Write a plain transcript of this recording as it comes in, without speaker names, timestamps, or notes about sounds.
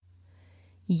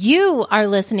You are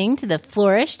listening to the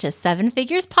Flourish to Seven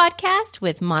Figures podcast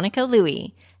with Monica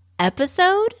Louie,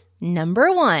 episode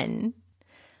number 1.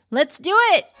 Let's do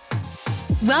it.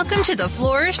 Welcome to the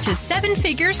Flourish to Seven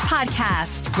Figures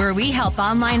podcast, where we help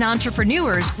online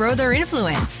entrepreneurs grow their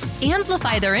influence,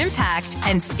 amplify their impact,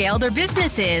 and scale their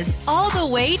businesses all the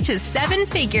way to 7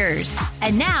 figures.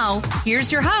 And now,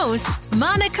 here's your host,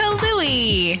 Monica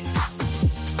Louie.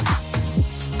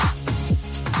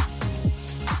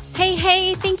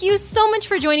 Hey, thank you so much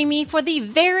for joining me for the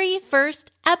very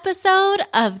first episode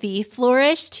of the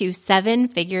Flourish to Seven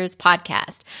Figures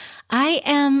podcast. I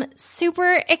am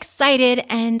super excited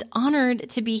and honored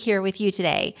to be here with you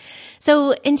today.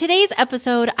 So in today's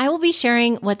episode, I will be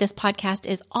sharing what this podcast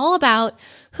is all about,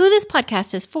 who this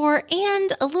podcast is for,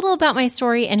 and a little about my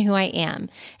story and who I am.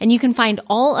 And you can find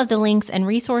all of the links and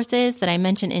resources that I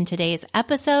mentioned in today's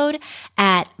episode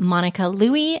at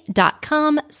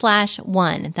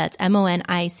monicalouie.com/1. That's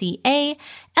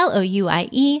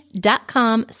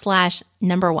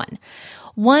MonicaLouie.com/1.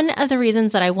 One of the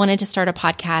reasons that I wanted to start a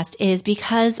podcast is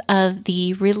because of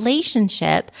the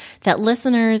relationship that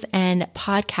listeners and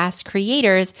podcast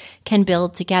creators can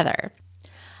build together.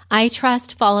 I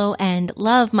trust, follow, and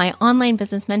love my online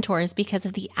business mentors because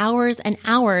of the hours and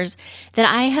hours that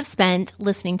I have spent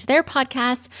listening to their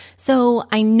podcasts. So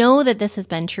I know that this has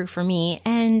been true for me,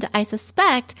 and I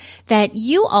suspect that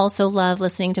you also love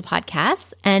listening to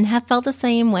podcasts and have felt the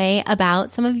same way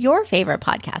about some of your favorite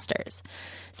podcasters.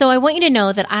 So I want you to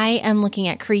know that I am looking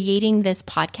at creating this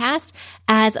podcast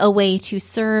as a way to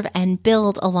serve and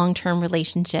build a long-term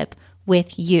relationship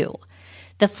with you.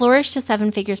 The Flourish to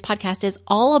Seven Figures podcast is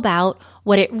all about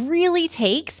what it really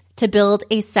takes to build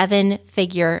a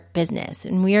 7-figure business.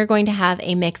 And we are going to have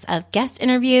a mix of guest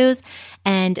interviews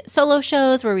and solo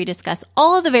shows where we discuss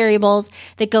all of the variables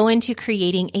that go into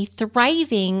creating a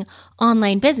thriving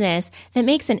online business that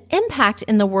makes an impact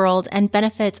in the world and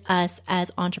benefits us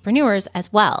as entrepreneurs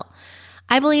as well.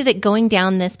 I believe that going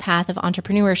down this path of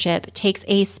entrepreneurship takes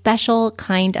a special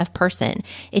kind of person.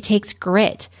 It takes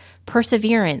grit,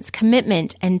 perseverance,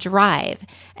 commitment, and drive.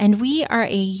 And we are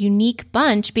a unique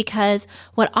bunch because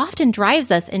what often drives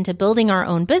us into building our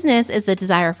own business is the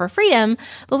desire for freedom,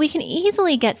 but we can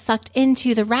easily get sucked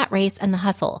into the rat race and the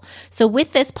hustle. So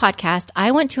with this podcast,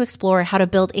 I want to explore how to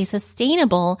build a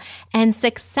sustainable and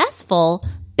successful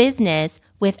business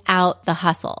without the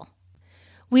hustle.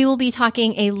 We will be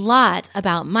talking a lot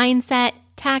about mindset,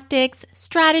 tactics,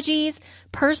 strategies,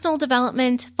 personal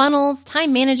development, funnels,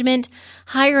 time management,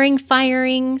 hiring,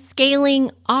 firing, scaling,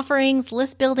 offerings,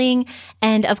 list building,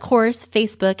 and of course,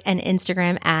 Facebook and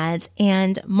Instagram ads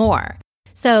and more.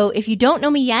 So if you don't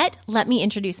know me yet, let me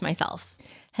introduce myself.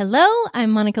 Hello,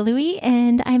 I'm Monica Louie,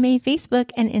 and I'm a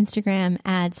Facebook and Instagram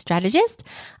ad strategist.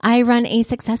 I run a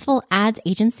successful ads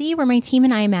agency where my team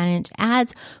and I manage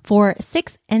ads for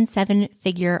 6- and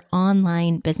 7-figure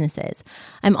online businesses.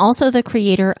 I'm also the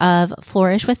creator of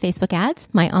Flourish with Facebook Ads,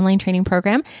 my online training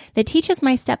program that teaches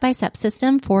my step-by-step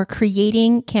system for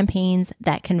creating campaigns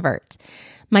that convert.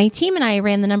 My team and I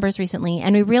ran the numbers recently,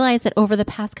 and we realized that over the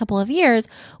past couple of years,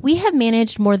 we have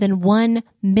managed more than $1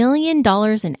 million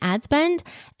in ad spend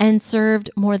and served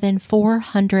more than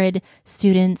 400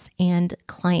 students and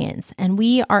clients. And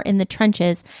we are in the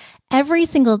trenches every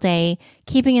single day,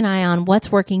 keeping an eye on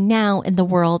what's working now in the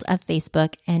world of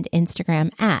Facebook and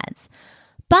Instagram ads.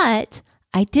 But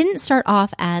I didn't start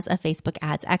off as a Facebook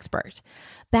ads expert.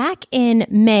 Back in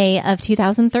May of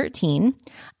 2013,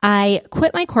 I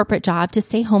quit my corporate job to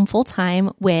stay home full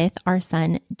time with our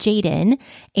son, Jaden,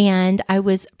 and I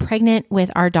was pregnant with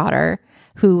our daughter,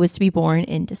 who was to be born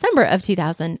in December of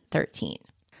 2013.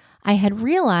 I had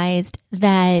realized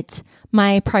that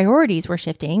my priorities were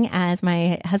shifting as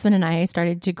my husband and I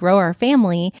started to grow our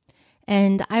family,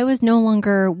 and I was no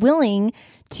longer willing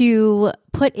to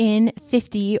put in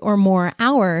 50 or more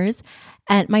hours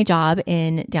at my job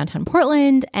in downtown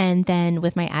Portland, and then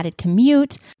with my added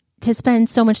commute to spend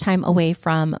so much time away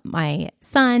from my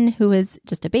son, who was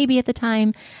just a baby at the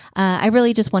time. I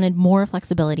really just wanted more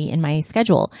flexibility in my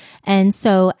schedule. And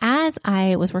so as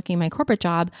I was working my corporate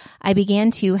job, I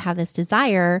began to have this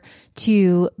desire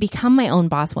to become my own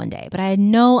boss one day, but I had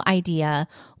no idea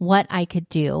what I could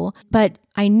do. But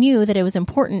I knew that it was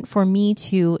important for me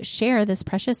to share this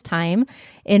precious time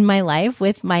in my life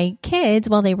with my kids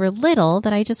while they were little,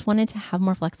 that I just wanted to have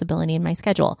more flexibility in my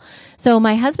schedule. So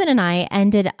my husband and I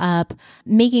ended up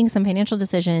making some financial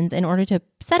decisions in order to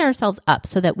set ourselves up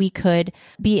so that we could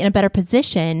be in a better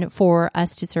position for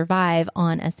us to survive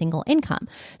on a single income.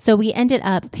 So we ended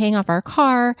up paying off our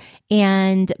car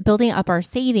and building up our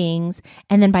savings.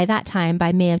 And then by that time,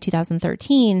 by May of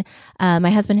 2013, my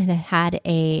husband had had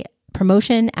a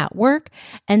promotion at work.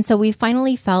 And so we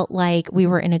finally felt like we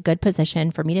were in a good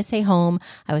position for me to stay home.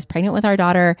 I was pregnant with our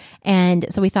daughter.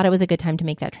 And so we thought it was a good time to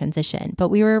make that transition, but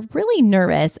we were really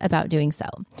nervous about doing so.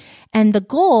 And the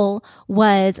goal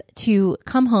was to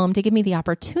come home to give me the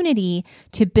opportunity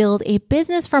to build a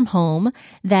business from home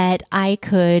that I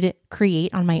could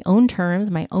create on my own terms,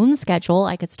 my own schedule.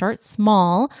 I could start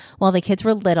small while the kids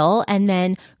were little and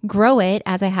then grow it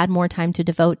as I had more time to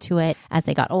devote to it as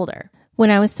they got older. When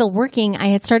I was still working, I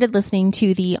had started listening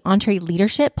to the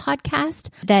EntreLeadership podcast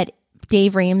that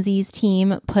Dave Ramsey's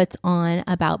team puts on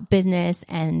about business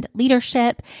and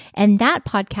leadership. And that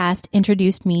podcast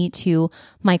introduced me to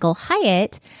Michael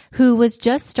Hyatt, who was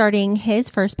just starting his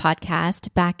first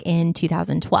podcast back in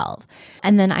 2012.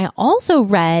 And then I also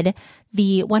read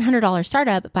The $100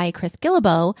 Startup by Chris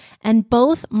Guillebeau, and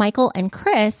both Michael and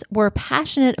Chris were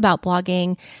passionate about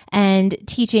blogging and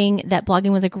teaching that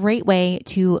blogging was a great way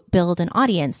to build an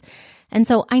audience. And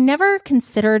so I never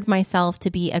considered myself to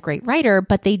be a great writer,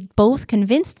 but they both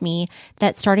convinced me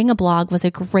that starting a blog was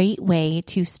a great way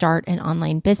to start an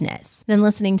online business. Then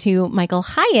listening to Michael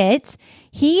Hyatt,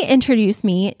 he introduced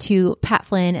me to Pat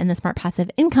Flynn and the Smart Passive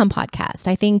Income podcast.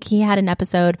 I think he had an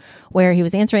episode where he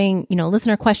was answering,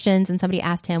 listener questions, and somebody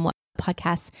asked him what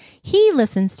podcasts he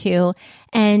listens to.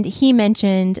 And he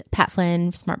mentioned Pat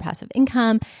Flynn, Smart Passive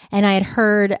Income. And I had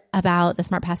heard about the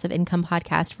Smart Passive Income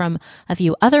podcast from a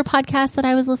few other podcasts that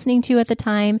I was listening to at the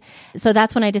time. So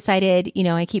that's when I decided,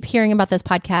 I keep hearing about this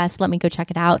podcast. Let me go check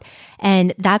it out.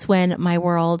 And that's when my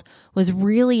world was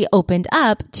really opened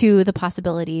up to the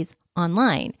possibilities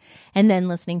online. And then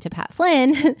listening to Pat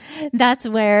Flynn, that's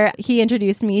where he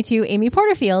introduced me to Amy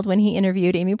Porterfield when he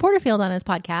interviewed Amy Porterfield on his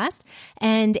podcast.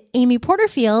 And Amy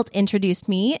Porterfield introduced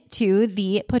me to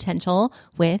the potential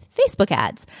with Facebook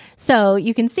ads. So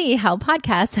you can see how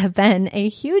podcasts have been a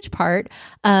huge part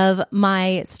of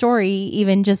my story,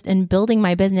 even just in building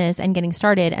my business and getting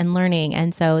started and learning.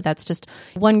 And so that's just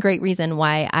one great reason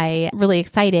why I'm really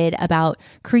excited about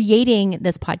creating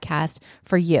this podcast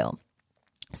for you.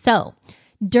 So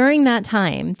during that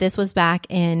time, this was back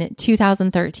in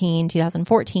 2013,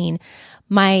 2014,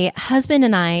 my husband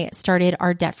and I started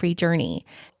our debt-free journey.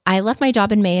 I left my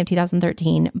job in May of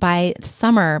 2013. By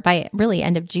summer, by really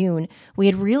end of June, we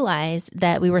had realized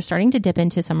that we were starting to dip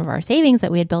into some of our savings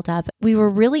that we had built up. We were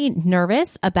really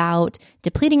nervous about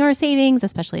depleting our savings,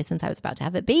 especially since I was about to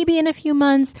have a baby in a few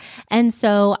months. And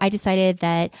so I decided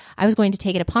that I was going to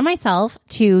take it upon myself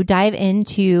to dive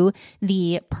into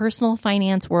the personal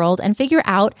finance world and figure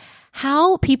out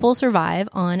how people survive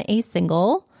on a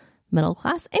single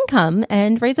middle-class income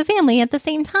and raise a family at the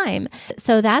same time.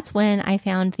 So that's when I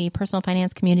found the personal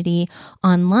finance community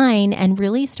online and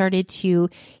really started to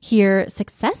hear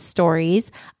success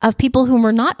stories of people who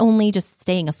were not only just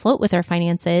staying afloat with their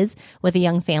finances with a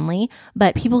young family,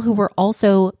 but people who were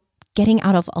also getting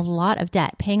out of a lot of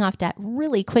debt, paying off debt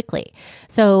really quickly.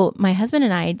 So my husband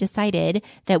and I decided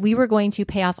that we were going to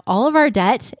pay off all of our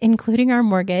debt, including our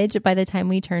mortgage, by the time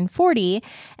we turned 40.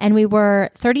 And we were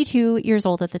 32 years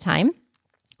old at the time.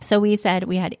 So we said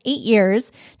we had 8 years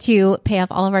to pay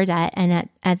off all of our debt. And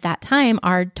at that time,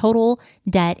 our total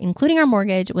debt, including our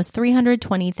mortgage, was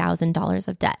 $320,000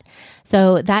 of debt.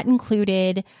 So that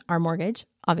included our mortgage,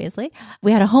 obviously.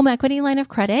 We had a home equity line of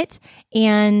credit,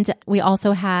 and we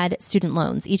also had student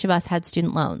loans. Each of us had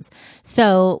student loans.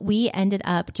 So we ended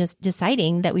up just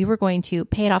deciding that we were going to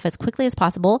pay it off as quickly as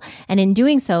possible. And in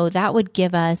doing so, that would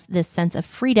give us this sense of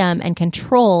freedom and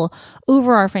control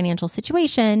over our financial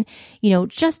situation,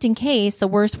 just in case the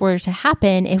worst were to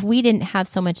happen. If we didn't have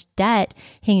so much debt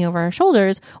hanging over our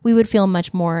shoulders, we would feel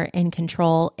much more in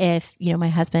control if, my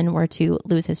husband were to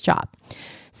lose his job.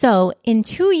 So in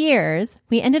 2 years,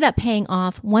 we ended up paying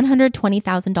off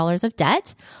 $120,000 of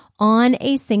debt on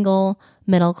a single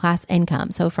middle-class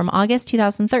income. So from August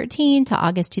 2013 to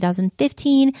August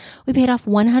 2015, we paid off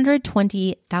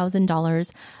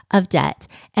 $120,000 of debt.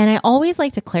 And I always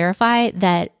like to clarify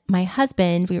that my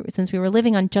husband, since we were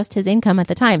living on just his income at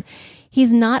the time,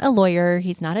 he's not a lawyer.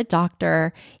 He's not a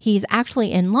doctor. He's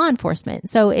actually in law enforcement.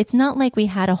 So it's not like we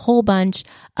had a whole bunch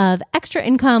of extra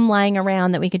income lying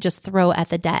around that we could just throw at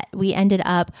the debt. We ended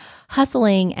up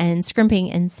hustling and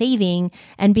scrimping and saving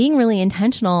and being really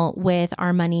intentional with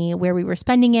our money, where we were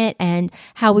spending it and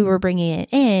how we were bringing it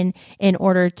in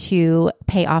order to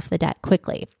pay off the debt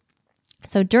quickly.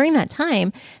 So during that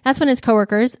time, that's when his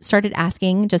coworkers started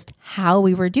asking just how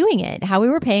we were doing it, how we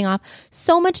were paying off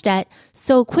so much debt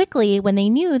so quickly when they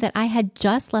knew that I had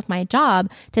just left my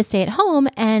job to stay at home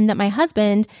and that my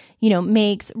husband,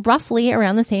 makes roughly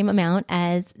around the same amount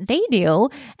as they do.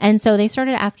 And so they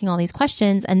started asking all these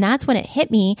questions. And that's when it hit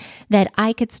me that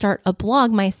I could start a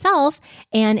blog myself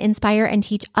and inspire and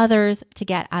teach others to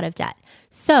get out of debt.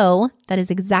 So that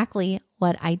is exactly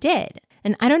what I did.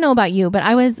 And I don't know about you, but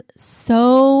I was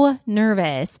so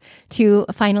nervous to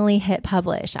finally hit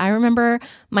publish. I remember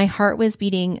my heart was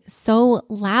beating so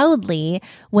loudly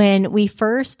when we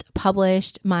first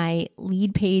published my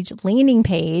lead page, landing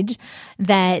page,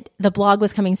 that the blog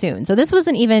was coming soon. So this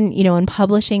wasn't even, in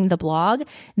publishing the blog.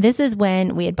 This is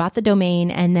when we had bought the domain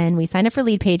and then we signed up for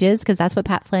lead pages because that's what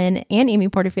Pat Flynn and Amy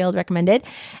Porterfield recommended.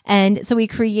 And so we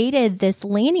created this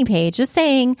landing page just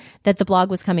saying that the blog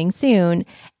was coming soon.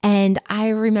 And I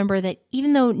remember that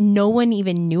even though no one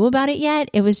even knew about it yet,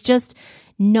 it was just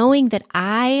knowing that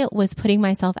I was putting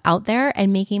myself out there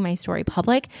and making my story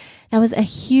public. That was a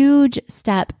huge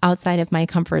step outside of my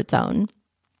comfort zone.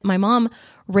 My mom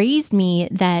raised me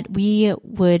that we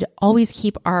would always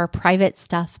keep our private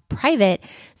stuff private.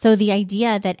 So the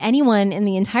idea that anyone in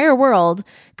the entire world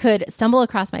could stumble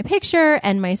across my picture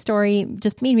and my story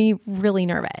just made me really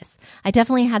nervous. I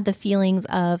definitely had the feelings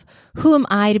of, who am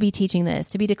I to be teaching this,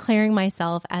 to be declaring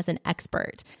myself as an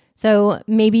expert? So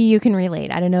maybe you can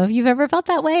relate. I don't know if you've ever felt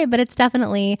that way, but it's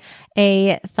definitely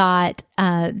a thought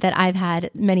that I've had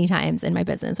many times in my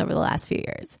business over the last few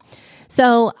years.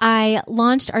 So I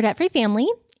launched Our Debt-Free Family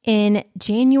in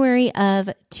January of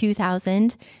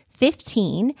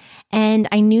 2015, and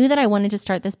I knew that I wanted to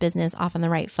start this business off on the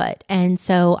right foot. And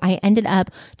so I ended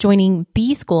up joining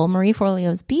B School, Marie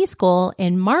Forleo's B School,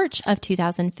 in March of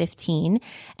 2015,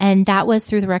 and that was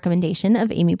through the recommendation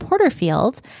of Amy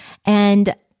Porterfield.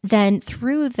 And then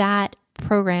through that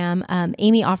program,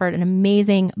 Amy offered an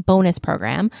amazing bonus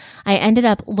program. I ended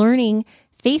up learning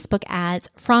Facebook ads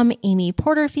from Amy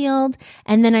Porterfield.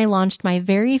 And then I launched my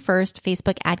very first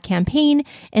Facebook ad campaign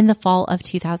in the fall of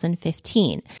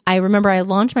 2015. I remember I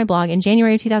launched my blog in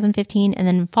January of 2015, and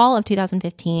then in fall of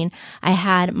 2015, I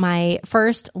had my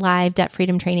first live debt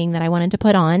freedom training that I wanted to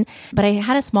put on, but I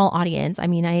had a small audience. I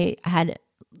mean, I had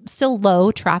still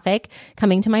low traffic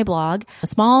coming to my blog, a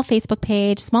small Facebook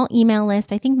page, small email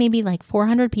list. I think maybe like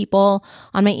 400 people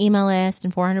on my email list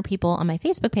and 400 people on my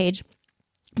Facebook page.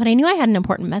 But I knew I had an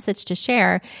important message to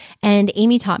share, and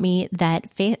Amy taught me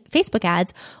that Facebook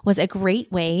ads was a great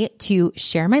way to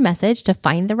share my message, to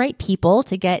find the right people,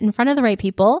 to get in front of the right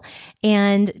people,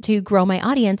 and to grow my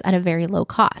audience at a very low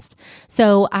cost.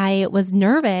 So I was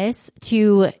nervous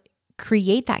to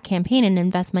create that campaign and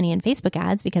invest money in Facebook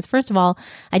ads because, first of all,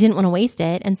 I didn't want to waste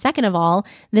it. And second of all,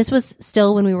 this was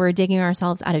still when we were digging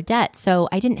ourselves out of debt. So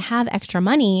I didn't have extra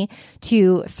money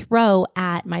to throw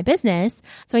at my business.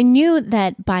 So I knew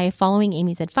that by following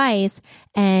Amy's advice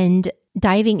and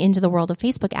diving into the world of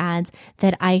Facebook ads,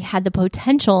 that I had the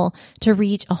potential to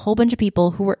reach a whole bunch of people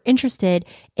who were interested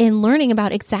in learning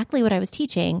about exactly what I was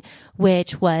teaching,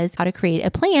 which was how to create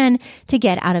a plan to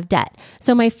get out of debt.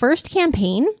 So my first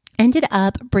campaign ended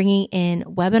up bringing in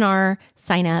webinar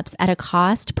signups at a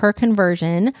cost per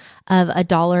conversion of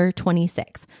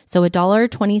 $1.26. So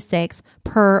 $1.26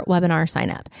 per webinar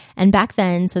signup. And back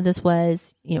then, so this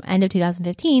was, end of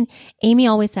 2015, Amy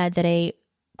always said that a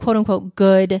quote unquote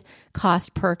good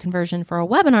cost per conversion for a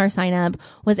webinar signup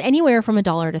was anywhere from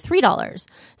 $1 to $3.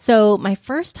 So my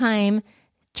first time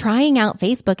trying out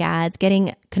Facebook ads,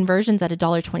 getting conversions at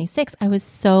 $1.26, I was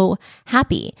so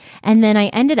happy. And then I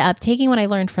ended up taking what I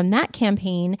learned from that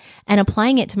campaign and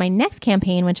applying it to my next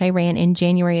campaign, which I ran in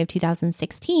January of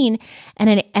 2016. And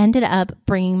it ended up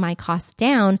bringing my costs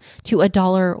down to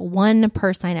 $1.01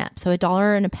 per sign up. So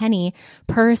 $1.01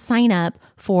 per sign up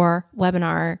for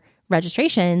webinar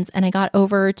registrations. And I got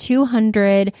over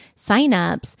 200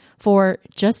 signups for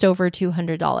just over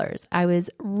 $200. I was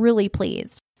really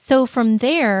pleased. So from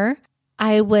there,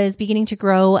 I was beginning to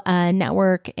grow a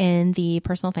network in the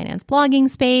personal finance blogging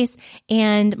space,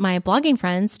 and my blogging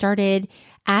friends started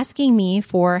asking me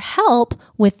for help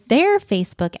with their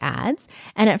Facebook ads.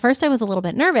 And at first I was a little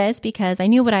bit nervous because I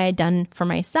knew what I had done for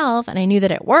myself and I knew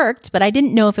that it worked, but I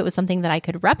didn't know if it was something that I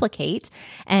could replicate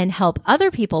and help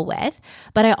other people with.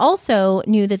 But I also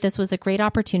knew that this was a great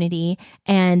opportunity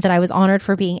and that I was honored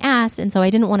for being asked. And so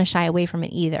I didn't want to shy away from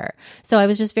it either. So I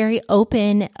was just very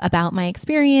open about my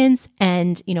experience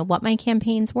and, what my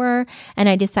campaigns were. And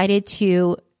I decided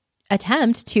to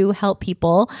attempt to help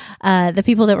people, the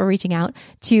people that were reaching out,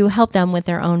 to help them with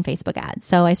their own Facebook ads.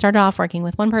 So I started off working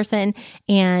with one person,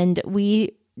 and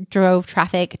we drove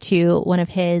traffic to one of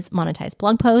his monetized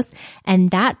blog posts, and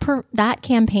that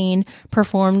campaign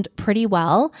performed pretty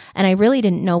well. And I really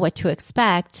didn't know what to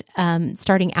expect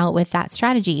starting out with that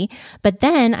strategy. But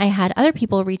then I had other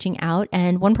people reaching out,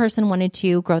 and one person wanted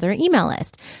to grow their email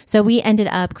list. So we ended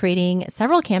up creating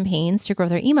several campaigns to grow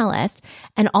their email list,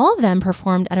 and all of them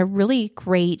performed at a really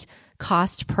great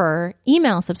cost per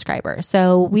email subscriber.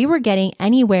 So we were getting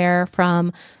anywhere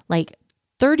from like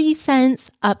 30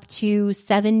 cents up to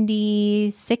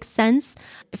 76 cents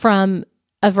from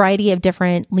a variety of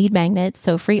different lead magnets,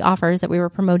 so free offers that we were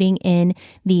promoting in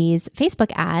these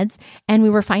Facebook ads, and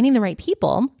we were finding the right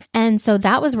people. And so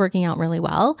that was working out really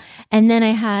well. And then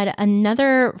I had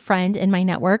another friend in my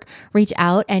network reach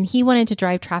out, and he wanted to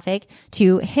drive traffic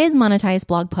to his monetized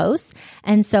blog posts.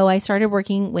 And so I started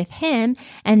working with him,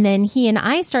 and then he and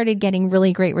I started getting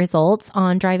really great results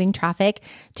on driving traffic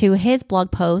to his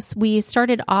blog posts. We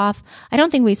started off, I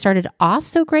don't think we started off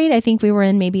so great. I think we were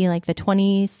in maybe like the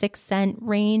 26 cent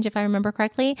range, if I remember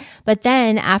correctly. But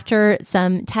then after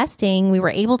some testing, we were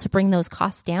able to bring those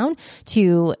costs down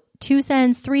to 2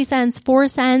 cents, 3 cents, 4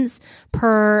 cents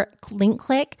per link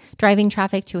click driving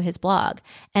traffic to his blog.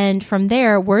 And from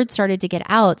there, word started to get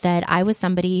out that I was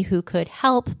somebody who could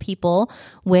help people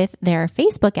with their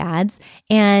Facebook ads.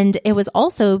 And it was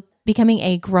also becoming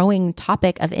a growing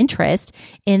topic of interest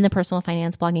in the personal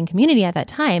finance blogging community at that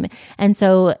time. And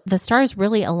so the stars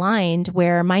really aligned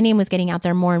where my name was getting out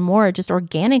there more and more just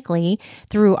organically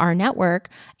through our network.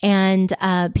 And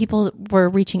people were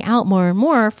reaching out more and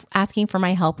more asking for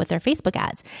my help with their Facebook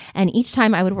ads. And each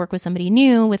time I would work with somebody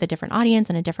new with a different audience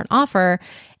and a different offer,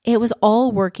 it was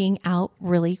all working out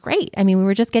really great. I mean, we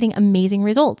were just getting amazing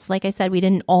results. Like I said, we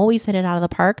didn't always hit it out of the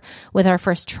park with our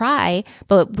first try,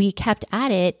 but we kept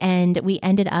at it and we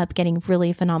ended up getting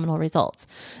really phenomenal results.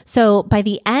 So by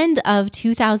the end of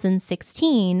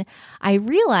 2016, I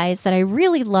realized that I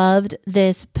really loved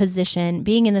this position,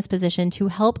 being in this position to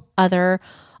help other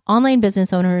online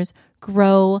business owners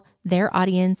grow their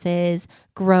audiences,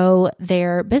 grow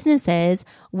their businesses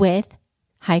with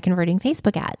high converting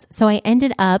Facebook ads. So I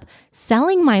ended up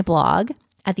selling my blog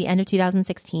at the end of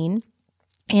 2016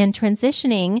 and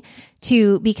transitioning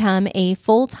to become a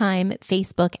full-time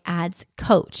Facebook ads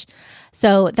coach.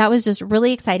 So that was just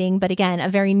really exciting. But again, a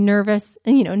very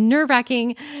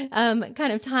nerve-wracking kind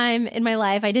of time in my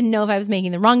life. I didn't know if I was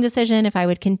making the wrong decision, if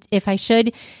I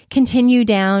should continue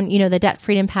down, the debt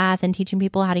freedom path and teaching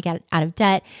people how to get out of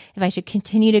debt, if I should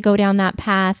continue to go down that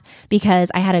path, because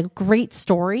I had a great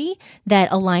story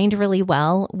that aligned really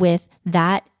well with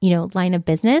that, line of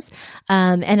business.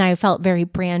 And I felt very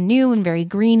brand new and very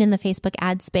green in the Facebook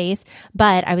ad space,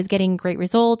 but I was getting great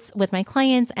results with my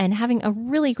clients and having a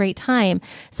really great time.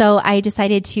 So I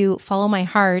decided to follow my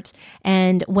heart.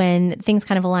 And when things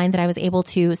kind of aligned that I was able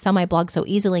to sell my blog so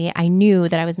easily, I knew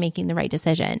that I was making the right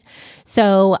decision.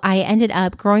 So I ended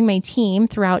up growing my team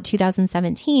throughout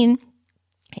 2017.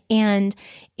 And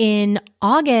in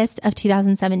August of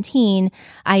 2017,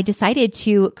 I decided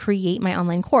to create my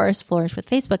online course, Flourish with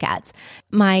Facebook Ads.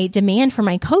 My demand for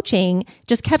my coaching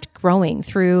just kept growing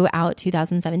throughout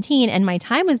 2017, and my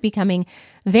time was becoming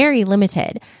very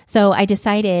limited. So I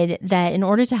decided that in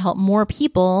order to help more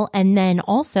people and then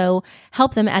also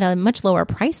help them at a much lower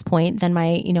price point than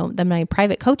my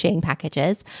private coaching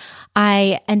packages,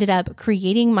 I ended up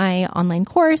creating my online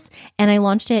course and I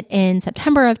launched it in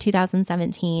September of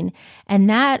 2017. And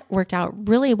that worked out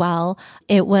really well.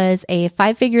 It was a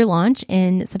 5-figure launch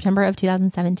in September of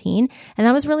 2017. And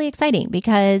that was really exciting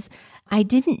because I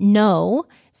didn't know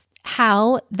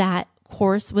how that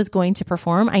course was going to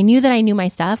perform. I knew that I knew my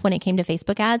stuff when it came to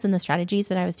Facebook ads and the strategies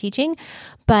that I was teaching,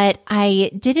 but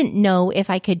I didn't know if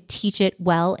I could teach it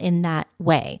well in that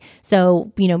way.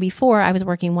 So, before I was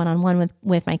working one-on-one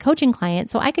with my coaching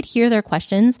clients, so I could hear their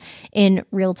questions in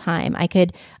real time. I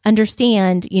could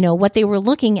understand, what they were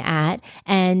looking at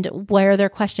and where their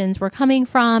questions were coming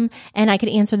from, and I could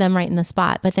answer them right in the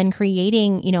spot. But then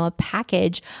creating, a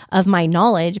package of my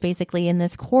knowledge basically in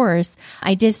this course,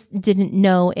 I just didn't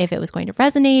know if it was going to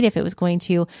resonate, if it was going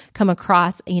to come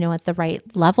across, at the right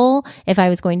level, if I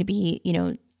was going to be,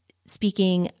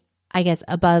 speaking, I guess,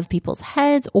 above people's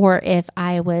heads, or if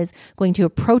I was going to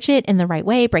approach it in the right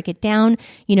way, break it down,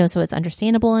 so it's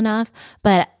understandable enough.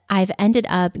 But I've ended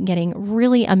up getting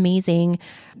really amazing,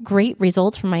 great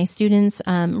results from my students,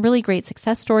 really great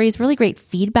success stories, really great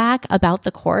feedback about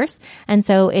the course. And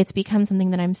so it's become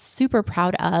something that I'm super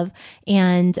proud of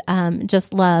and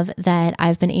just love that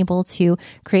I've been able to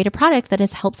create a product that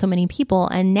has helped so many people.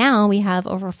 And now we have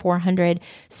over 400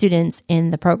 students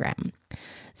in the program.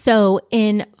 So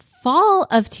in fall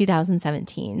of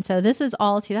 2017, so this is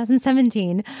all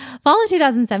 2017, fall of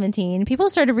 2017, people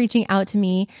started reaching out to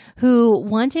me who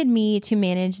wanted me to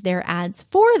manage their ads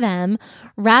for them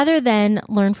rather than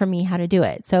learn from me how to do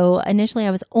it. So initially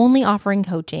I was only offering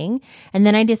coaching, and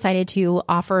then I decided to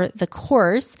offer the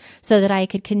course so that I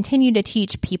could continue to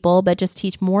teach people, but just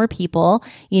teach more people,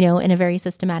 in a very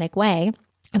systematic way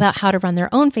about how to run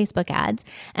their own Facebook ads.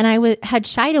 And I had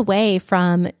shied away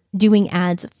from doing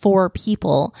ads for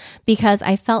people because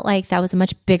I felt like that was a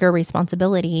much bigger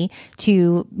responsibility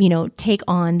to, take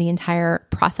on the entire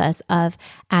process of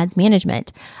ads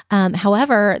management.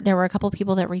 However, there were a couple of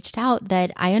people that reached out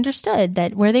that I understood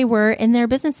that where they were in their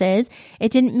businesses,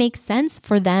 it didn't make sense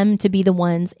for them to be the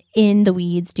ones in the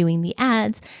weeds doing the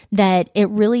ads, that it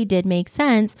really did make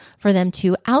sense for them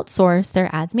to outsource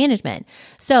their ads management.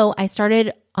 So I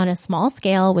started on a small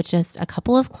scale with just a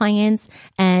couple of clients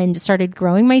and started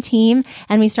growing my team.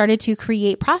 And we started to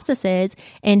create processes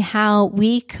in how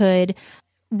we could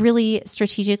really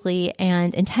strategically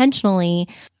and intentionally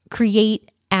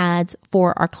create ads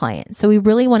for our clients. So we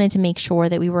really wanted to make sure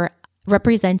that we were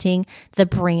representing the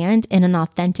brand in an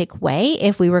authentic way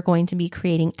if we were going to be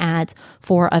creating ads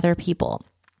for other people.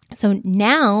 So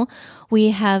now we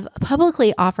have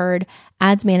publicly offered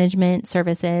ads management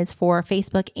services for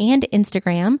Facebook and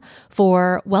Instagram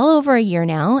for well over a year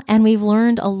now. And we've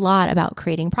learned a lot about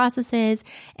creating processes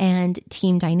and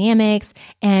team dynamics.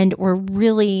 And we're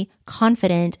really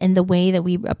confident in the way that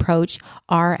we approach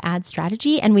our ad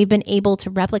strategy. And we've been able to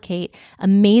replicate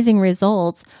amazing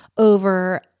results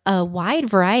over a wide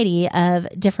variety of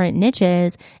different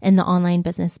niches in the online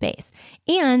business space.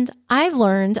 And I've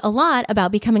learned a lot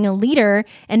about becoming a leader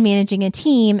and managing a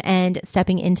team and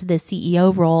stepping into the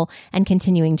CEO role and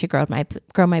continuing to grow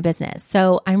my business.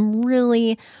 So I'm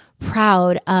really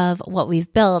proud of what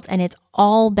we've built, and it's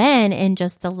all been in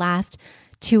just the last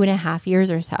 2.5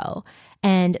 years or so.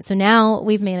 And so now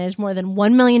we've managed more than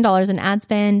 $1 million in ad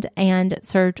spend and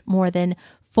served more than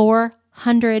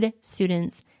 400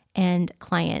 students and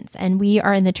clients. And we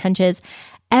are in the trenches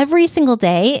every single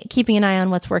day, keeping an eye on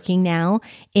what's working now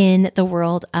in the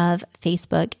world of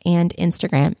Facebook and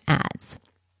Instagram ads.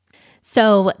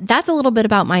 So that's a little bit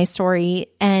about my story.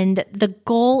 And the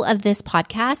goal of this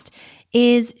podcast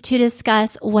is to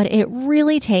discuss what it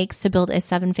really takes to build a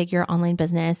 7-figure online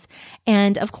business.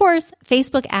 And of course,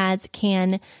 Facebook ads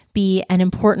can be an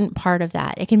important part of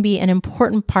that. It can be an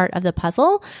important part of the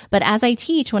puzzle. But as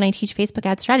when I teach Facebook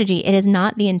ad strategy, it is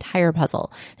not the entire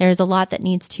puzzle. There's a lot that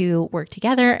needs to work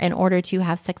together in order to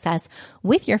have success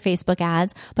with your Facebook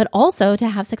ads, but also to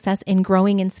have success in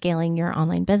growing and scaling your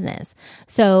online business.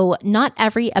 So not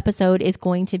every episode is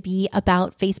going to be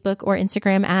about Facebook or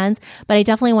Instagram ads, but I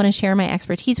definitely want to share my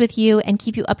expertise with you and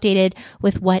keep you updated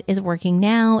with what is working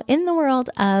now in the world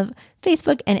of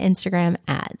Facebook and Instagram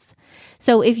ads.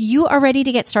 So if you are ready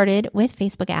to get started with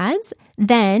Facebook ads,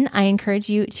 then I encourage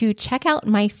you to check out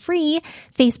my free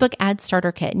Facebook ad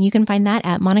starter kit. And you can find that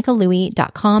at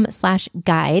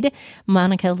monicalouie.com/guide,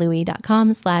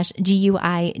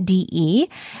 monicalouie.com/GUIDE.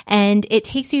 And it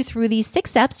takes you through these 6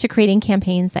 steps to creating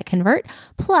campaigns that convert.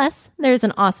 Plus, there's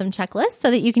an awesome checklist so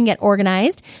that you can get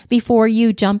organized before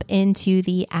you jump into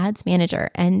the ads manager.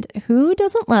 And who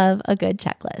doesn't love a good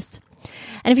checklist?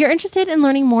 And if you're interested in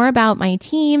learning more about my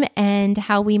team and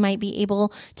how we might be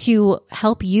able to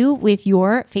help you with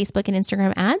your Facebook and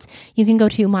Instagram ads, you can go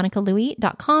to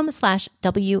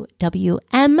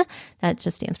monicalouie.com/WWM. That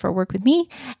just stands for Work With Me.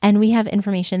 And we have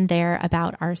information there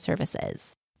about our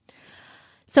services.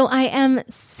 So I am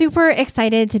super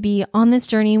excited to be on this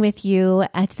journey with you,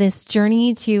 at this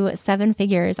journey to 7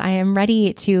 figures. I am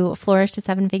ready to flourish to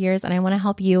 7 figures, and I want to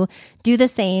help you do the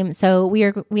same. So we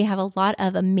have a lot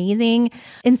of amazing,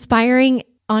 inspiring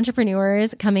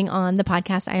entrepreneurs coming on the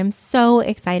podcast. I am so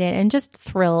excited and just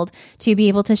thrilled to be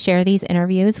able to share these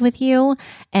interviews with you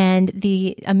and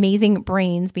the amazing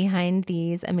brains behind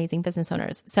these amazing business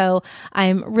owners. So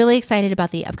I'm really excited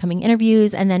about the upcoming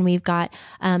interviews. And then we've got,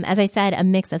 as I said, a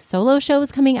mix of solo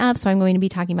shows coming up. So I'm going to be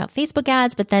talking about Facebook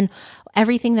ads, but then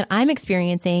everything that I'm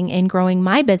experiencing in growing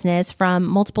my business from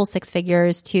multiple 6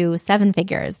 figures to 7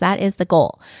 figures. That is the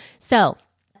goal. So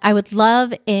I would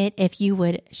love it if you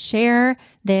would share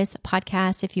this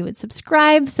podcast, if you would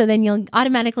subscribe, so then you'll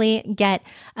automatically get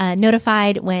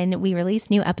notified when we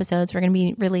release new episodes. We're going to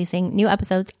be releasing new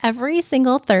episodes every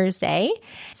single Thursday.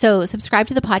 So subscribe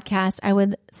to the podcast. I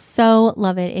would so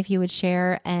love it if you would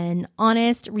share an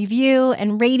honest review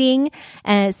and rating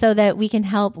so that we can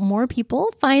help more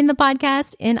people find the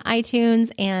podcast in iTunes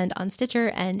and on Stitcher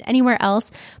and anywhere else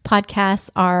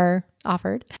podcasts are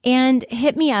offered. And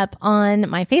hit me up on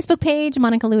my Facebook page,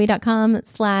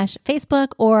 monicalouie.com/Facebook,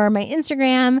 or my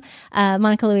Instagram,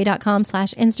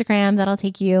 monicalouie.com/Instagram. That'll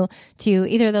take you to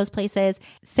either of those places.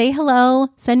 Say hello,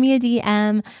 send me a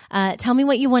DM, tell me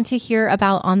what you want to hear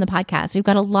about on the podcast. We've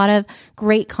got a lot of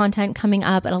great content coming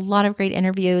up and a lot of great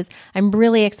interviews. I'm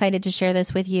really excited to share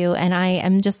this with you, and I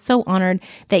am just so honored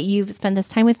that you've spent this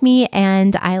time with me,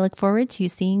 and I look forward to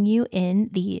seeing you in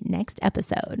the next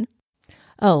episode.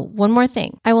 Oh, one more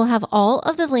thing. I will have all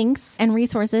of the links and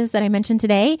resources that I mentioned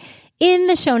today in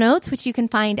the show notes, which you can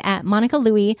find at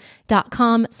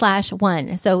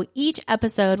monicalouie.com/1. So each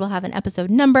episode will have an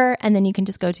episode number, and then you can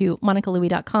just go to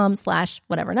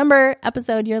monicalouie.com/whatever number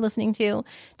episode you're listening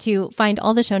to find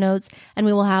all the show notes, and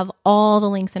we will have all the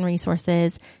links and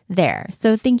resources there.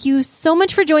 So thank you so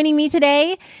much for joining me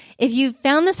today. If you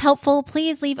found this helpful,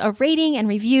 please leave a rating and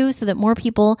review so that more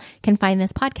people can find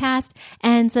this podcast,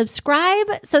 and subscribe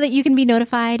so that you can be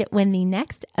notified when the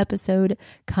next episode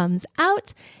comes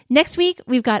out. Next week,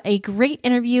 we've got a great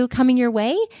interview coming your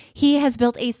way. He has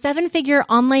built a 7-figure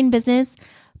online business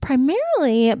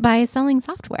primarily by selling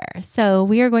software. So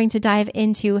we are going to dive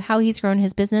into how he's grown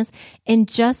his business in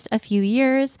just a few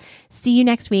years. See you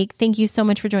next week. Thank you so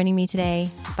much for joining me today.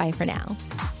 Bye for now.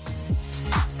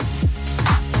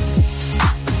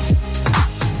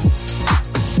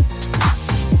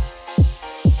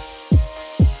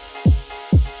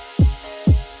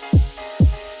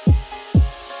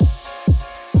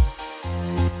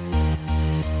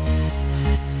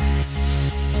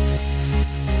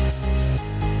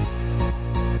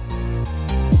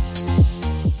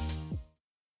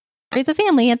 Raise a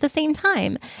family at the same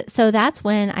time. So that's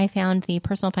when I found the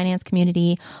personal finance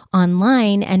community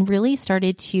online and really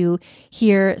started to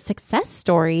hear success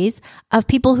stories of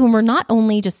people who were not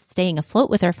only just staying afloat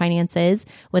with their finances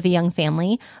with a young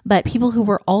family, but people who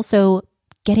were also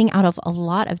getting out of a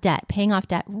lot of debt, paying off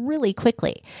debt really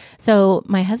quickly. So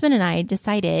my husband and I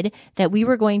decided that we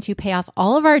were going to pay off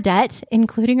all of our debt,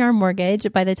 including our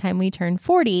mortgage, by the time we turned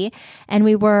 40. And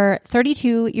we were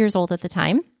 32 years old at the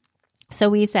time. So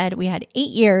we said we had 8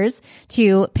 years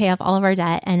to pay off all of our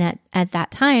debt. And at that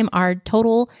time, our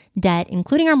total debt,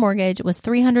 including our mortgage, was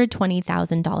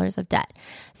 $320,000 of debt.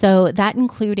 So that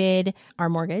included our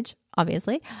mortgage,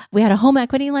 obviously. We had a home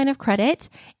equity line of credit,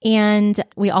 and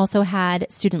we also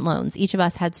had student loans. Each of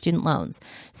us had student loans.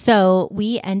 So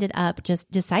we ended up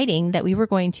just deciding that we were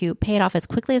going to pay it off as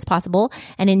quickly as possible.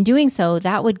 And in doing so,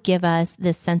 that would give us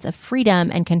this sense of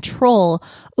freedom and control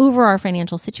over our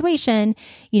financial situation,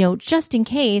 just in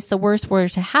case the worst were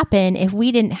to happen. If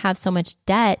we didn't have so much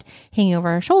debt hanging over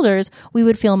our shoulders, we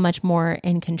would feel much more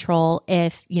in control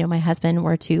if, my husband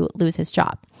were to lose his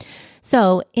job.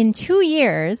 So in 2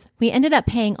 years, we ended up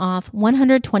paying off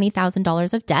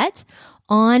 $120,000 of debt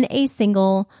on a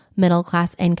single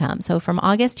middle-class income. So from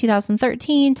August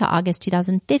 2013 to August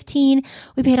 2015,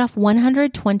 we paid off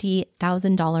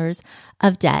 $120,000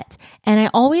 of debt. And I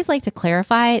always like to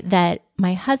clarify that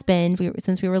my husband,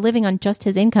 since we were living on just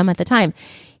his income at the time,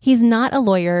 he's not a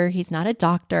lawyer. He's not a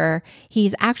doctor.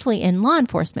 He's actually in law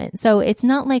enforcement. So it's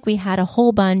not like we had a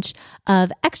whole bunch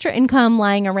of extra income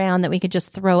lying around that we could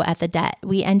just throw at the debt.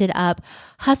 We ended up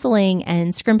hustling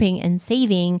and scrimping and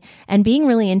saving and being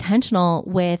really intentional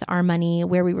with our money,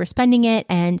 where we were spending it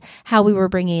and how we were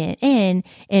bringing it in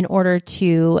order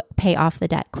to pay off the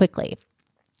debt quickly.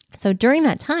 So during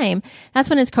that time, that's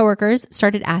when his coworkers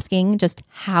started asking just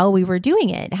how we were doing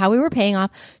it, how we were paying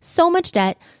off so much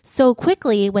debt so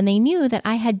quickly when they knew that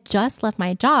I had just left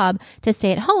my job to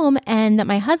stay at home and that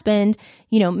my husband,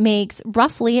 makes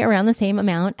roughly around the same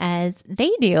amount as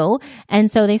they do. And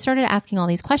so they started asking all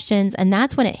these questions. And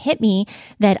that's when it hit me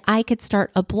that I could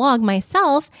start a blog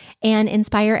myself and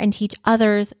inspire and teach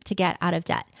others to get out of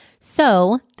debt.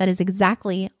 So that is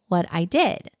exactly what I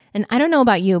did. And I don't know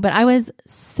about you, but I was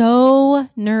so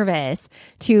nervous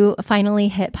to finally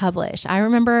hit publish. I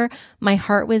remember my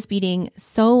heart was beating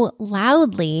so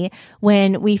loudly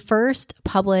when we first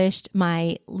published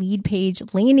my lead page,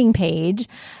 landing page,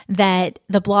 that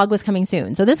the blog was coming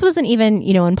soon. So this wasn't even,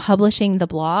 in publishing the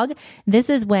blog. This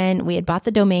is when we had bought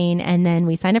the domain and then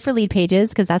we signed up for lead pages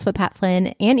because that's what Pat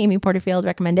Flynn and Amy Porterfield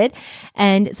recommended.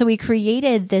 And so we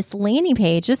created this landing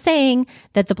page just saying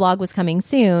that the blog was coming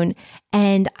soon.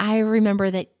 And I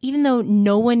remember that even though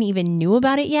no one even knew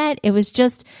about it yet, it was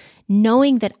just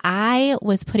knowing that I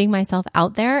was putting myself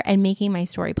out there and making my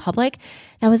story public.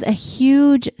 That was a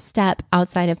huge step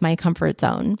outside of my comfort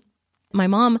zone. My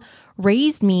mom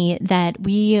raised me that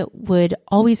we would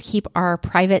always keep our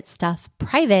private stuff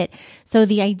private. So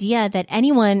the idea that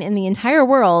anyone in the entire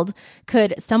world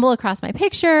could stumble across my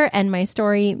picture and my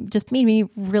story just made me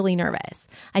really nervous.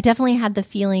 I definitely had the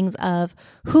feelings of,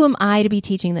 who am I to be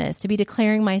teaching this, to be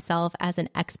declaring myself as an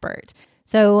expert?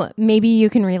 So maybe you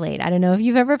can relate. I don't know if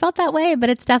you've ever felt that way, but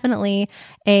it's definitely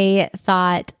a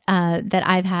thought that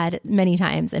I've had many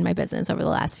times in my business over the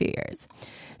last few years.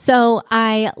 So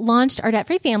I launched Our Debt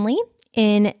Free Family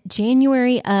in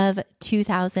January of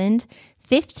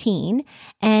 2015,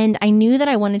 and I knew that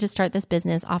I wanted to start this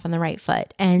business off on the right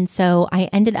foot. And so I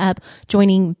ended up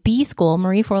joining B School,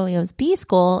 Marie Forleo's B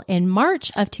School, in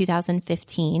March of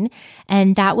 2015.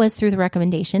 And that was through the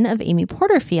recommendation of Amy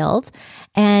Porterfield.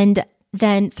 And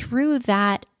then through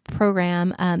that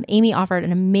program, Amy offered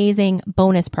an amazing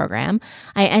bonus program.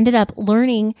 I ended up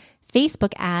learning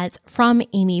Facebook ads from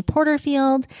Amy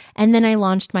Porterfield, and then I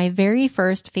launched my very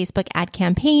first Facebook ad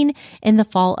campaign in the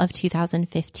fall of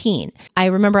 2015. I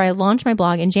remember I launched my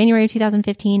blog in January of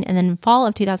 2015, and then in fall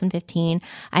of 2015,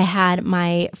 I had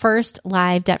my first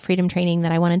live debt freedom training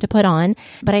that I wanted to put on,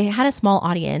 but I had a small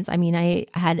audience. I mean, I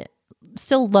had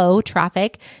still low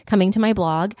traffic coming to my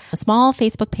blog, a small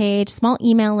Facebook page, small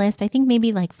email list. I think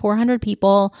maybe like 400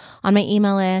 people on my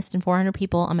email list and 400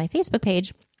 people on my Facebook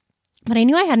page. But I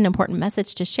knew I had an important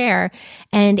message to share.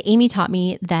 And Amy taught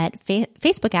me that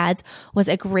Facebook ads was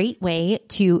a great way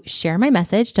to share my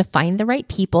message, to find the right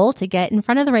people, to get in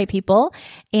front of the right people,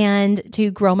 and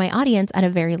to grow my audience at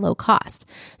a very low cost.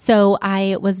 So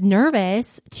I was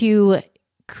nervous to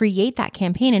create that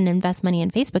campaign and invest money in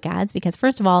Facebook ads because,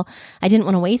 first of all, I didn't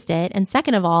want to waste it. And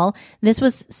second of all, this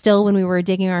was still when we were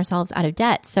digging ourselves out of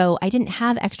debt. So I didn't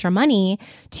have extra money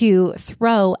to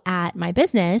throw at my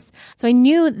business. So I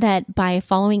knew that by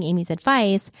following Amy's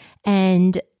advice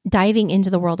and diving into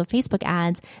the world of Facebook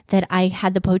ads, that I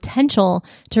had the potential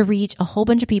to reach a whole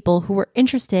bunch of people who were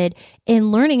interested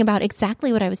in learning about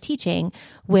exactly what I was teaching,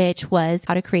 which was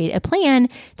how to create a plan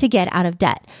to get out of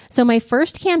debt. So my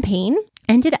first campaign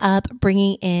ended up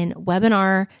bringing in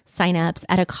webinar signups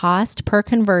at a cost per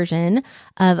conversion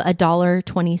of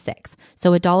 $1.26.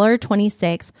 So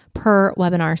 $1.26 per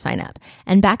webinar signup.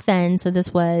 And back then, so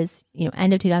this was,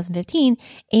 end of 2015,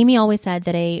 Amy always said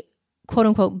that a quote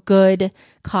unquote good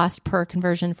cost per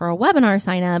conversion for a webinar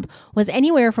signup was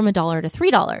anywhere from $1 to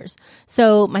 $3.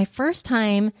 So my first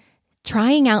time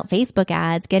trying out Facebook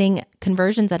ads, getting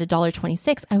conversions at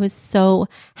 $1.26, I was so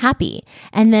happy.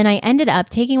 And then I ended up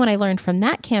taking what I learned from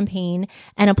that campaign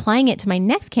and applying it to my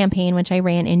next campaign, which I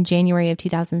ran in January of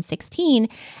 2016.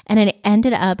 And it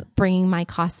ended up bringing my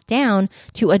costs down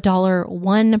to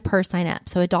 $1 per sign up.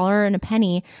 So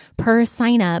 $1.01 per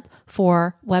sign up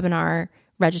for webinar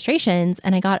registrations.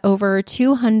 And I got over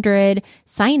 200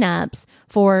 signups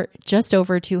for just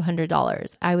over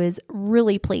 $200. I was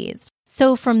really pleased.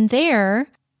 So from there,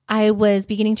 I was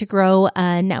beginning to grow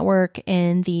a network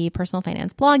in the personal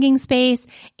finance blogging space,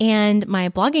 and my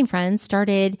blogging friends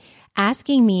started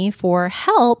asking me for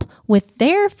help with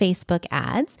their Facebook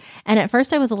ads. And at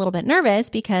first I was a little bit nervous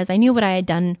because I knew what I had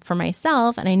done for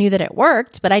myself and I knew that it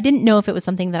worked, but I didn't know if it was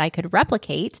something that I could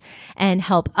replicate and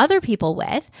help other people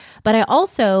with. But I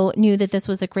also knew that this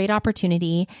was a great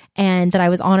opportunity and that I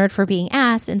was honored for being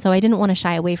asked. And so I didn't want to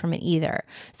shy away from it either.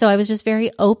 So I was just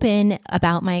very open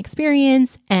about my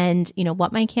experience and,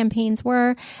 what my campaigns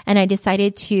were. And I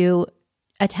decided to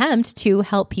attempt to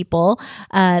help people,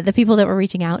 the people that were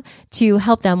reaching out, to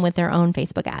help them with their own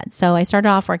Facebook ads. So I started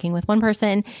off working with one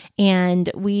person, and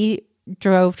we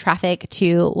drove traffic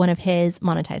to one of his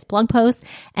monetized blog posts,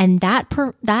 and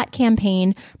that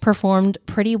campaign performed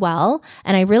pretty well.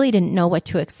 And I really didn't know what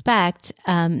to expect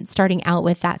starting out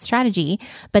with that strategy.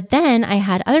 But then I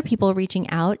had other people reaching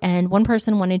out, and one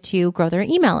person wanted to grow their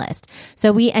email list.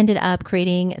 So we ended up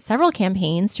creating several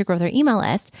campaigns to grow their email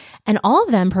list, and all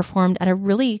of them performed at a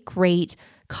really great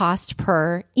cost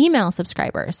per email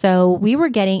subscriber. So we were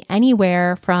getting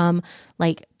anywhere from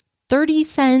like 30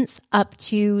 cents up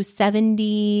to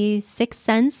 76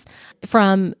 cents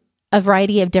from a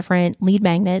variety of different lead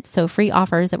magnets, so free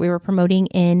offers that we were promoting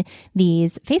in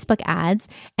these Facebook ads,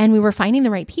 and we were finding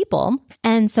the right people.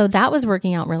 And so that was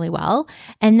working out really well.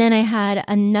 And then I had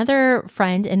another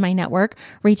friend in my network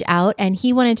reach out, and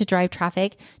he wanted to drive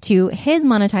traffic to his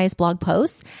monetized blog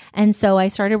posts. And so I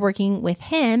started working with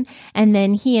him, and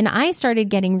then he and I started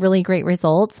getting really great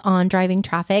results on driving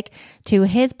traffic to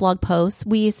his blog posts.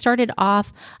 We started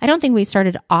off, I don't think we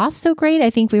started off so great. I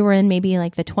think we were in maybe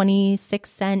like the 26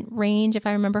 cent range, if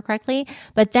I remember correctly.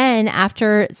 But then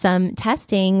after some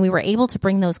testing, we were able to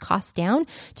bring those costs down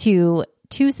to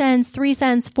 2 cents, 3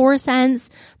 cents, 4 cents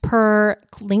per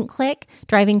link click,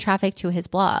 driving traffic to his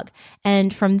blog.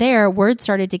 And from there, word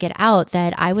started to get out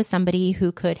that I was somebody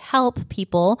who could help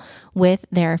people with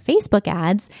their Facebook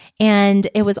ads. And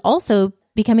it was also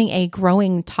becoming a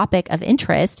growing topic of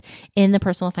interest in the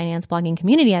personal finance blogging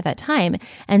community at that time.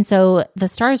 And so the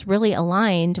stars really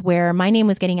aligned where my name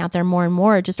was getting out there more and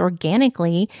more just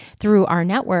organically through our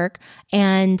network.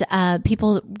 And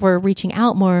people were reaching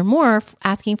out more and more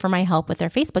asking for my help with their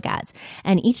Facebook ads.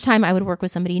 And each time I would work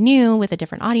with somebody new with a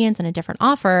different audience and a different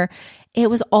offer, it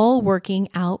was all working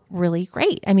out really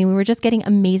great. I mean, we were just getting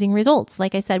amazing results.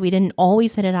 Like I said, we didn't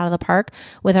always hit it out of the park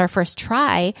with our first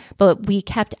try, but we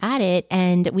kept at it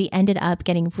and we ended up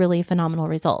getting really phenomenal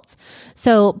results.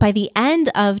 So by the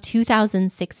end of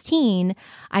 2016,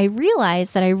 I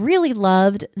realized that I really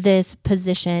loved this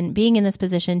position, being in this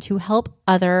position to help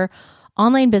other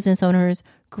online business owners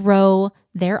grow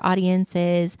their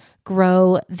audiences,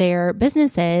 grow their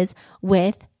businesses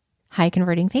with high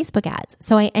converting Facebook ads.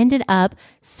 So I ended up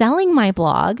selling my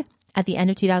blog at the end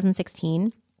of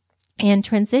 2016 and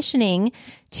transitioning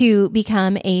to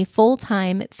become a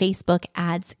full-time Facebook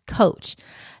ads coach.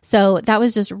 So that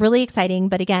was just really exciting,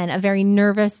 but again, a very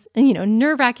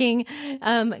nerve-wracking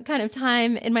kind of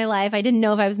time in my life. I didn't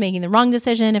know if I was making the wrong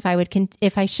decision, if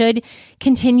I should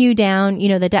continue down,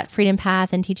 the debt freedom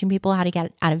path and teaching people how to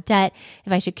get out of debt,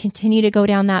 if I should continue to go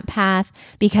down that path,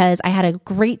 because I had a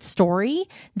great story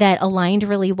that aligned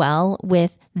really well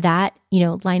with that,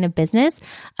 line of business.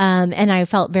 And I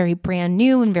felt very brand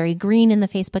new and very green in the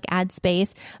Facebook ad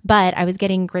space, but I was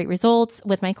getting great results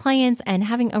with my clients and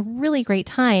having a really great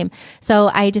time. So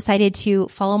I decided to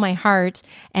follow my heart.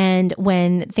 And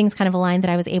when things kind of aligned that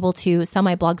I was able to sell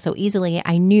my blog so easily,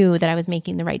 I knew that I was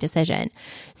making the right decision.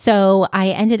 So I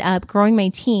ended up growing my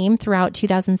team throughout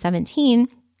 2017.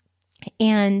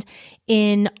 And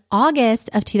in August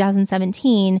of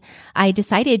 2017, I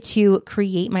decided to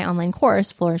create my online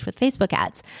course, Flourish with Facebook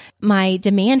Ads. My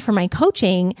demand for my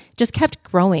coaching just kept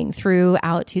growing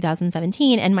throughout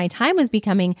 2017, and my time was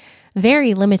becoming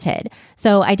very limited.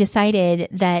 So I decided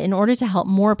that in order to help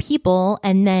more people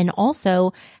and then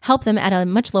also help them at a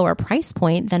much lower price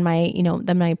point than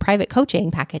my private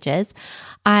coaching packages,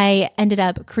 I ended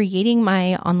up creating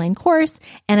my online course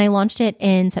and I launched it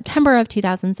in September of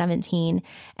 2017.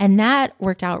 And that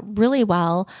worked out really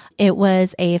well. It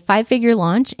was a 5-figure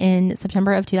launch in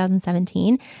September of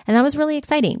 2017. And that was really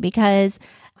exciting because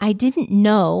I didn't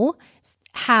know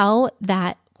how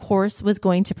that course was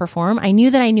going to perform. I knew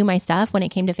that I knew my stuff when it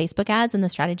came to Facebook ads and the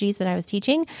strategies that I was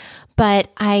teaching, but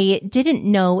I didn't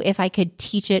know if I could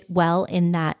teach it well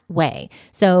in that way.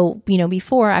 So,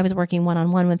 before I was working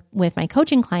one-on-one with my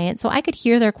coaching clients, so I could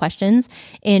hear their questions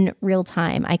in real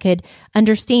time. I could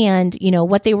understand,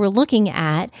 what they were looking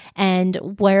at and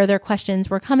where their questions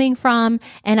were coming from,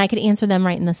 and I could answer them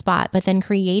right in the spot. But then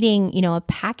creating, a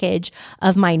package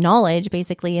of my knowledge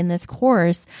basically in this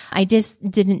course, I just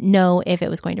didn't know if it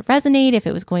was going to resonate, if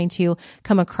it was going to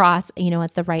come across,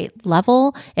 at the right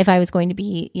level, if I was going to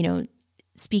be,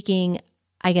 speaking,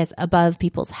 I guess, above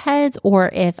people's heads, or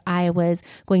if I was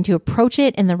going to approach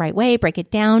it in the right way, break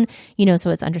it down, so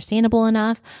it's understandable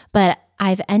enough. But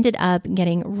I've ended up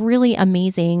getting really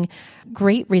amazing,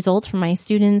 great results from my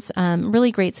students,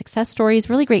 really great success stories,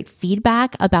 really great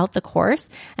feedback about the course.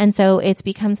 And so it's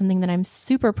become something that I'm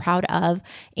super proud of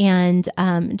and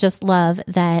just love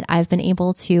that I've been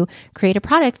able to create a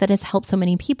product that has helped so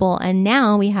many people. And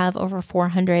now we have over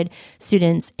 400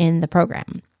 students in the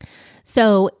program.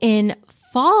 So in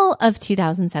fall of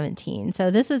 2017,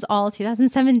 so this is all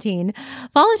 2017,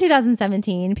 fall of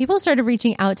 2017, people started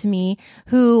reaching out to me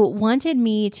who wanted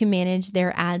me to manage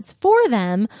their ads for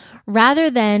them rather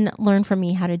than learn from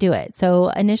me how to do it. So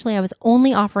initially I was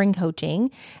only offering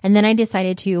coaching, and then I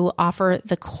decided to offer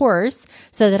the course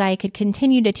so that I could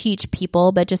continue to teach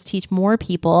people, but just teach more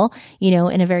people,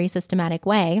 in a very systematic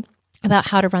way about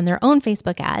how to run their own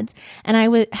Facebook ads. And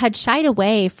I had shied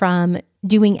away from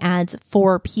doing ads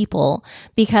for people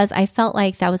because I felt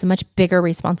like that was a much bigger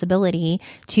responsibility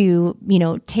to,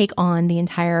 take on the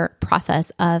entire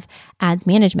process of ads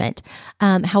management.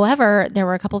 However, there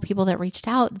were a couple of people that reached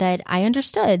out that I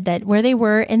understood that where they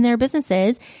were in their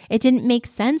businesses, it didn't make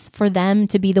sense for them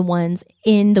to be the ones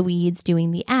in the weeds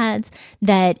doing the ads,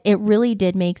 that it really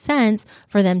did make sense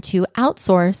for them to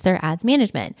outsource their ads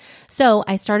management. So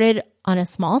I started on a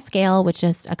small scale with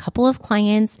just a couple of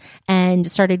clients and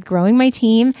started growing my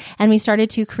team. And we started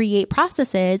to create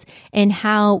processes in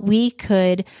how we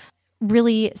could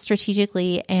really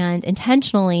strategically and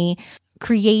intentionally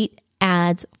create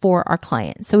ads for our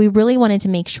clients. So we really wanted to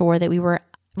make sure that we were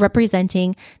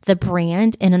representing the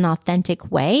brand in an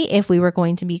authentic way if we were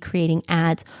going to be creating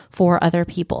ads for other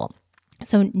people.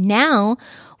 So now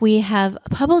we have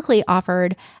publicly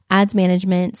offered ads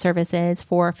management services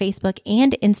for Facebook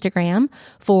and Instagram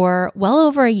for well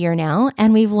over a year now.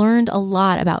 And we've learned a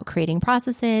lot about creating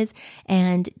processes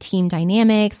and team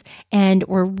dynamics. And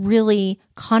we're really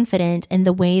confident in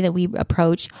the way that we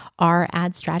approach our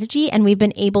ad strategy. And we've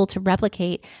been able to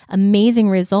replicate amazing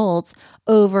results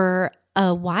over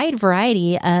a wide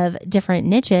variety of different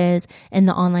niches in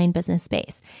the online business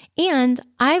space. And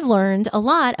I've learned a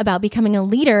lot about becoming a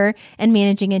leader and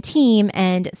managing a team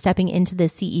and stepping into the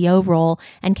CEO role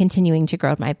and continuing to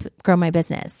grow my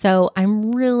business. So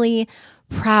I'm really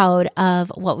proud of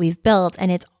what we've built,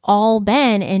 and it's all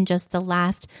been in just the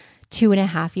last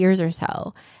 2.5 years or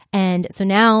so. And so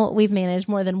now we've managed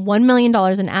more than $1 million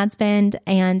in ad spend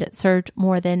and served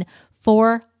more than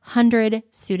 400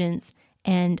 students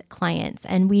and clients.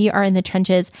 And we are in the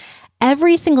trenches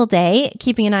every single day,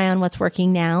 keeping an eye on what's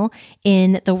working now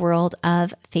in the world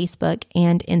of Facebook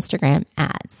and Instagram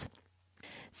ads.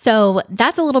 So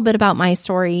that's a little bit about my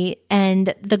story.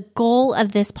 And the goal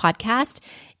of this podcast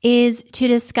is to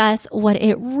discuss what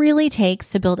it really takes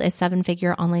to build a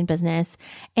 7-figure online business.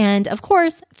 And of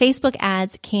course, Facebook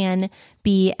ads can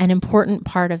be an important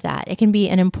part of that. It can be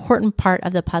an important part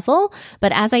of the puzzle.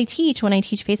 But as I teach, when I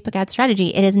teach Facebook ad strategy,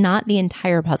 it is not the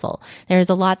entire puzzle. There's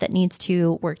a lot that needs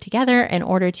to work together in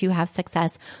order to have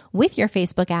success with your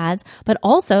Facebook ads, but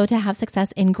also to have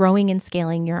success in growing and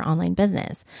scaling your online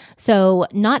business. So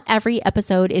not every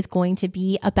episode is going to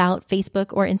be about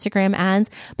Facebook or Instagram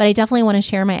ads, but I definitely want to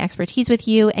share my expertise with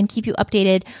you and keep you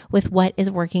updated with what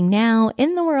is working now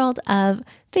in the world of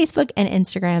Facebook and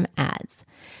Instagram ads.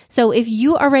 So if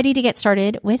you are ready to get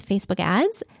started with Facebook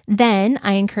ads, then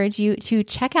I encourage you to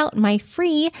check out my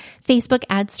free Facebook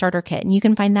ad starter kit. And you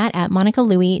can find that at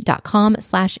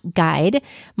monicalouie.com/guide,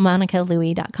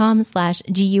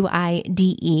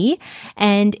 monicalouie.com/GUIDE.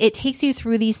 And it takes you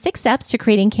through these 6 steps to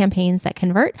creating campaigns that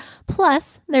convert.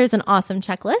 Plus, there's an awesome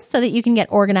checklist so that you can get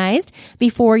organized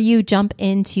before you jump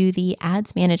into the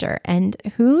ads manager. And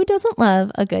who doesn't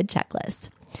love a good checklist?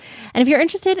 And if you're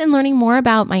interested in learning more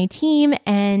about my team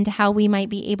and how we might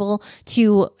be able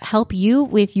to help you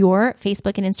with your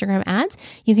Facebook and Instagram ads,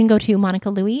 you can go to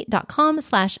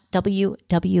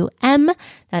monicalouie.com/WWM.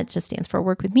 That just stands for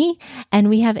Work With Me. And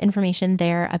we have information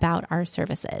there about our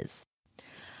services.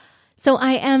 So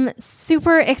I am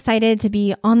super excited to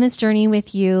be on this journey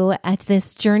with you, at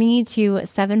this journey to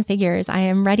 7 figures. I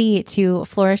am ready to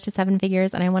flourish to 7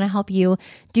 figures, and I want to help you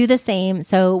do the same.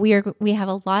 So we have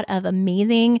a lot of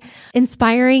amazing,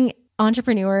 inspiring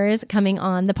entrepreneurs coming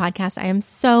on the podcast. I am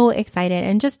so excited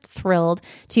and just thrilled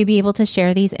to be able to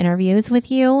share these interviews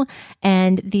with you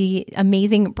and the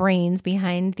amazing brains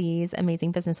behind these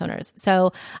amazing business owners.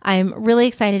 So I'm really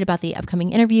excited about the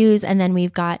upcoming interviews. And then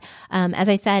we've got, as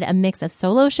I said, a mix of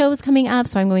solo shows coming up.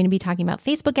 So I'm going to be talking about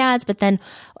Facebook ads, but then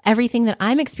everything that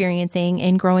I'm experiencing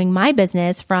in growing my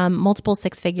business from multiple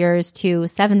 6 figures to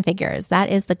 7 figures. That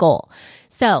is the goal.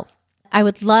 So I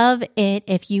would love it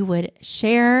if you would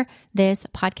share this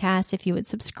podcast, if you would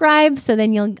subscribe, so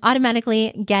then you'll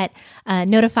automatically get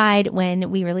notified when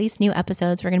we release new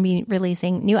episodes. We're going to be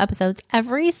releasing new episodes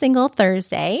every single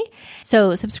Thursday.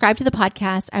 So subscribe to the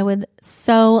podcast. I would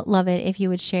so love it if you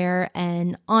would share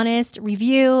an honest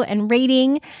review and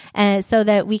rating so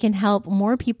that we can help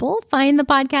more people find the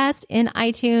podcast in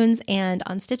iTunes and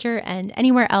on Stitcher and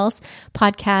anywhere else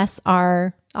podcasts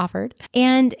are offered.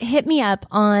 And hit me up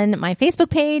on my Facebook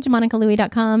page,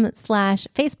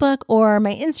 monicalouie.com/Facebook, or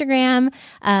my Instagram,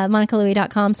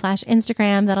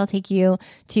 monicalouie.com/Instagram. That'll take you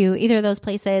to either of those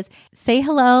places. Say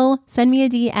hello, send me a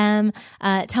DM,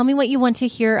 tell me what you want to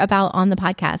hear about on the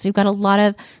podcast. We've got a lot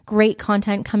of great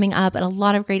content coming up and a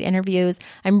lot of great interviews.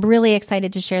 I'm really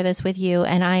excited to share this with you,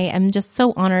 and I am just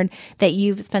so honored that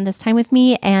you've spent this time with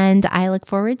me, and I look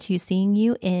forward to seeing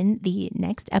you in the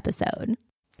next episode.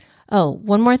 Oh,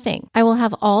 one more thing. I will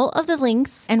have all of the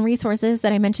links and resources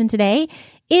that I mentioned today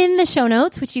in the show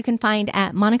notes, which you can find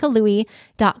at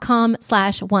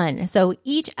monicalouie.com/1. So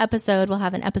each episode will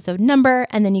have an episode number,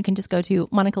 and then you can just go to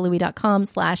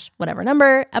monicalouie.com/whatever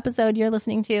number episode you're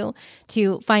listening to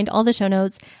find all the show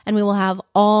notes, and we will have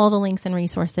all the links and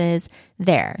resources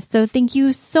there. So thank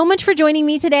you so much for joining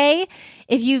me today.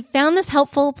 If you found this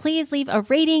helpful, please leave a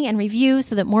rating and review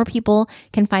so that more people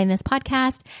can find this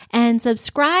podcast, and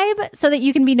subscribe so that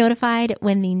you can be notified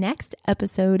when the next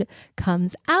episode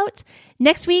comes out.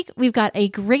 Next week, we've got a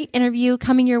great interview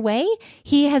coming your way.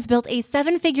 He has built a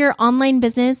 7-figure online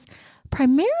business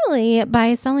primarily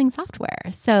by selling software.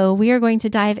 So we are going to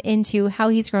dive into how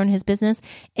he's grown his business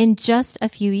in just a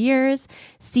few years.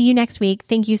 See you next week.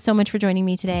 Thank you so much for joining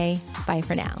me today. Bye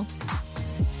for now.